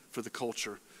benefit for the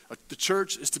culture. The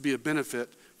church is to be a benefit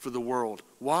for the world.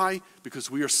 Why?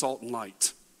 Because we are salt and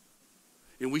light.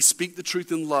 And we speak the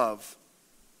truth in love.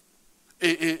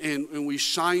 And we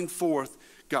shine forth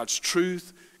God's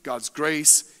truth, God's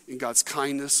grace, and God's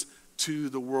kindness to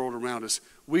the world around us.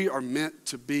 We are meant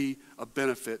to be a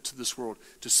benefit to this world,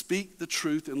 to speak the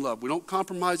truth in love. We don't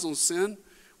compromise on sin.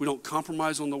 We don't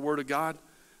compromise on the Word of God,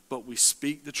 but we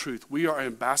speak the truth. We are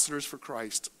ambassadors for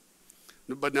Christ.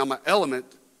 But now my element,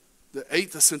 the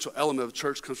eighth essential element of the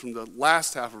church, comes from the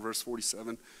last half of verse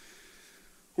 47,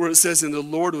 where it says, and the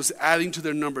Lord was adding to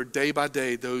their number day by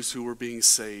day those who were being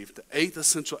saved. The eighth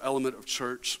essential element of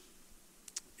church,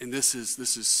 and this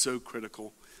is so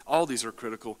critical, all these are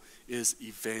critical, is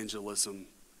evangelism.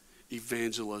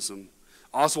 Evangelism.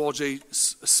 Oswald J.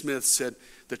 Smith said,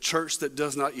 the church that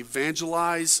does not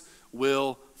evangelize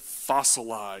will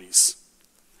fossilize.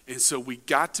 And so we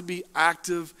got to be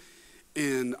active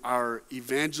in our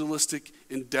evangelistic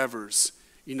endeavors,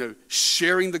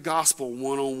 sharing the gospel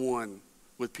one-on-one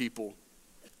with people.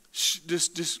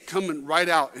 Just coming right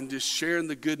out and just sharing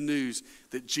the good news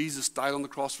that Jesus died on the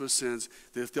cross for their sins,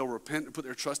 that if they'll repent and put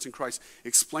their trust in Christ,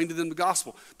 explain to them the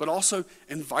gospel, but also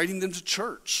inviting them to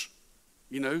church,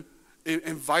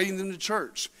 inviting them to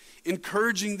church,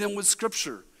 encouraging them with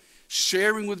scripture,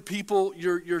 sharing with people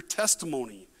your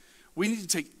testimony. We need to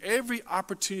take every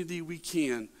opportunity we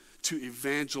can to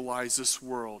evangelize this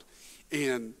world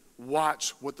and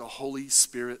watch what the Holy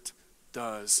Spirit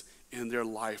does in their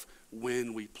life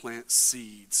when we plant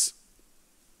seeds.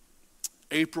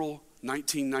 April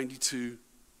 1992,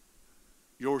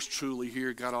 yours truly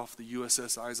here got off the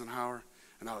USS Eisenhower,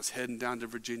 and I was heading down to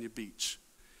Virginia Beach.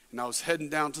 And I was heading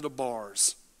down to the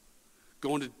bars,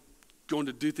 going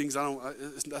to do things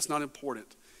that's not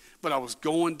important. But I was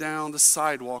going down the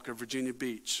sidewalk of Virginia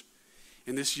Beach,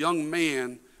 and this young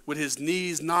man with his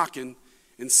knees knocking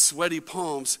and sweaty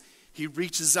palms, he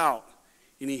reaches out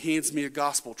and he hands me a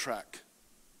gospel tract.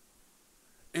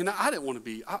 And I didn't want to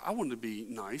be, I wanted to be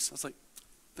nice. I was like,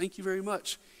 thank you very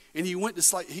much. And he went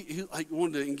to he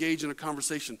wanted to engage in a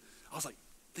conversation. I was like,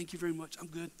 thank you very much. I'm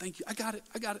good. Thank you. I got it.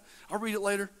 I'll read it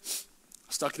later.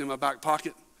 I stuck it in my back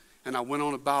pocket, and I went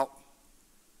on about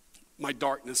my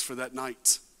darkness for that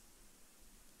night.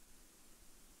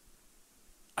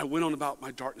 I went on about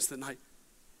my darkness that night.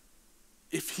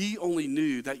 If he only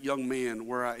knew, that young man,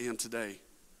 where I am today.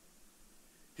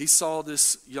 He saw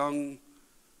this young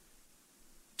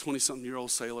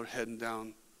 20-something-year-old sailor heading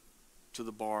down to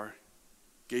the bar,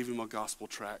 gave him a gospel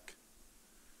tract.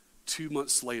 2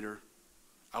 months later,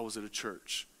 I was at a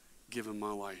church giving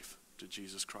my life to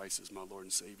Jesus Christ as my Lord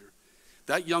and Savior.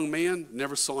 That young man,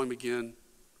 never saw him again.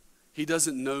 He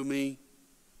doesn't know me,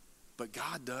 but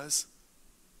God does.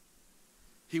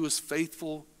 He was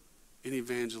faithful in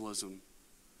evangelism.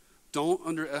 Don't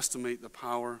underestimate the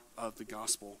power of the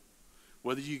gospel.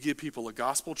 Whether you give people a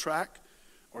gospel tract,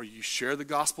 or you share the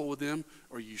gospel with them,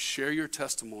 or you share your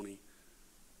testimony,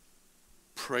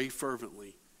 pray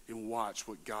fervently and watch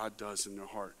what God does in their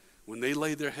heart. When they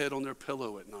lay their head on their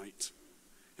pillow at night,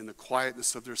 in the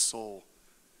quietness of their soul,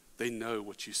 they know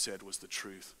what you said was the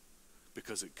truth,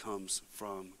 because it comes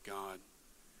from God.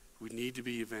 We need to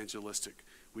be evangelistic.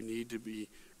 We need to be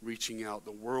reaching out.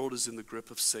 The world is in the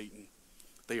grip of Satan.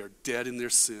 They are dead in their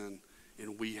sin,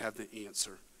 and we have the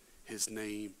answer. His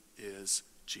name is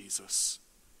Jesus.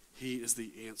 He is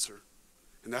the answer.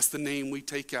 And that's the name we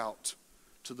take out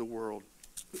to the world.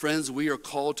 Friends, we are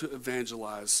called to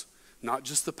evangelize, not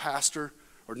just the pastor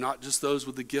or not just those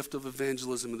with the gift of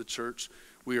evangelism in the church.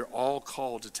 We are all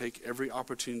called to take every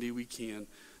opportunity we can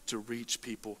to reach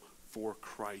people for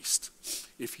Christ.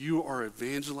 If you are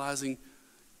evangelizing,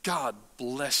 God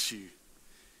bless you.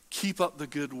 Keep up the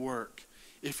good work.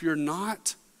 If you're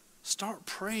not, start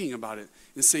praying about it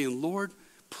and saying, Lord,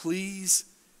 please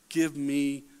give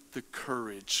me the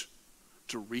courage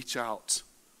to reach out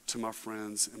to my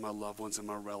friends and my loved ones and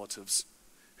my relatives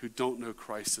who don't know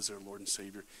Christ as their Lord and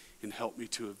Savior, and help me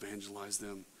to evangelize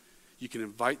them. You can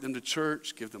invite them to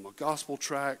church, give them a gospel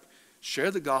tract, share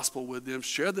the gospel with them,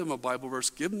 share them a Bible verse,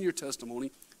 give them your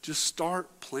testimony. Just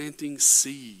start planting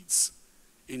seeds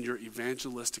in your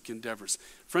evangelistic endeavors.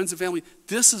 Friends and family,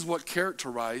 this is what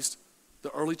characterized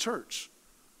the early church.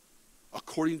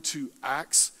 According to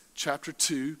Acts chapter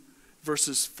 2,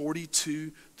 verses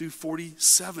 42 through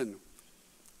 47.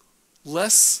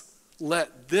 Let's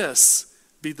let this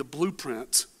be the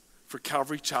blueprint for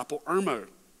Calvary Chapel, Irmo.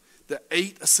 The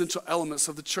 8 essential elements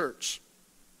of the church.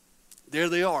 There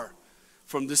they are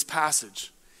from this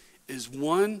passage. Is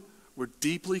 1, we're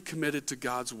deeply committed to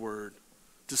God's word,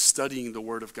 to studying the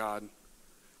word of God.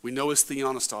 We know it's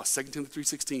theonostos, 2 Timothy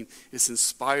 3:16. It's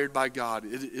inspired by God.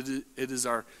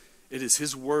 It is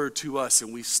his word to us,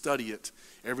 and we study it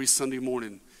every Sunday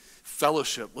morning.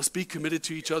 Fellowship. Let's be committed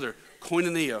to each other.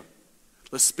 Koinonia.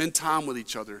 Let's spend time with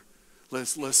each other.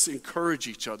 Let's encourage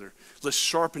each other. Let's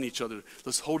sharpen each other.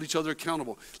 Let's hold each other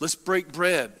accountable. Let's break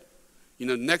bread. You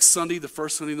know, next Sunday, the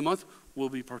first Sunday of the month, we'll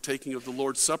be partaking of the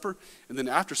Lord's Supper, and then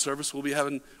after service, we'll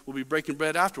be breaking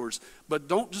bread afterwards. But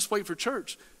don't just wait for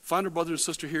church. Find a brother and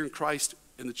sister here in Christ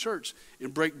in the church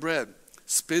and break bread.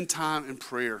 Spend time in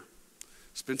prayer.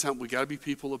 Spend time. We got to be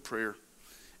people of prayer,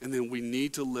 and then we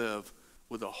need to live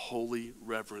with a holy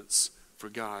reverence for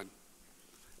God.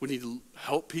 We need to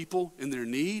help people in their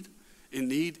need in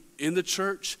the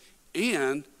church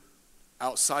and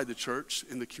outside the church,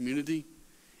 in the community.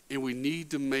 And we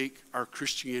need to make our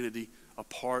Christianity a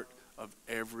part of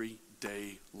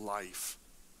everyday life.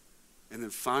 And then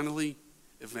finally,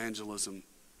 evangelism.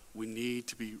 We need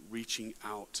to be reaching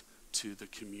out to the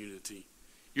community.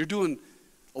 You're doing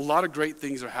a lot of great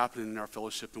things are happening in our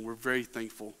fellowship, and we're very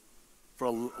thankful for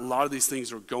a lot of these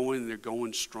things are going, and they're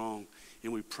going strong,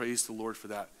 and we praise the Lord for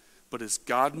that. But as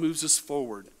God moves us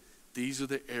forward, these are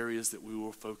the areas that we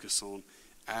will focus on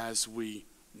as we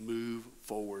move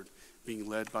forward, being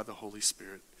led by the Holy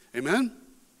Spirit. Amen?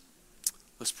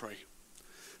 Let's pray.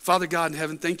 Father God in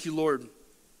heaven, thank you, Lord,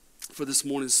 for this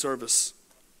morning's service.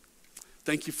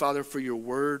 Thank you, Father, for your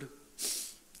word.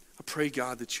 I pray,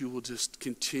 God, that you will just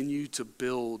continue to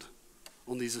build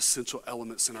on these essential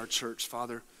elements in our church,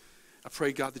 Father. I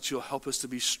pray, God, that you'll help us to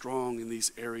be strong in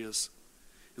these areas.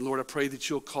 And Lord, I pray that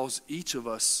you'll cause each of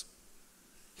us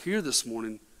here this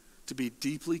morning to be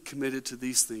deeply committed to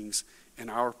these things in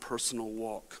our personal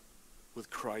walk with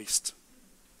Christ.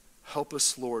 Help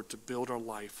us, Lord, to build our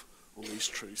life on these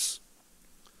truths.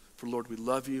 For Lord, we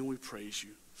love you and we praise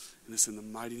you. And it's in the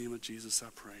mighty name of Jesus I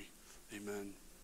pray. Amen.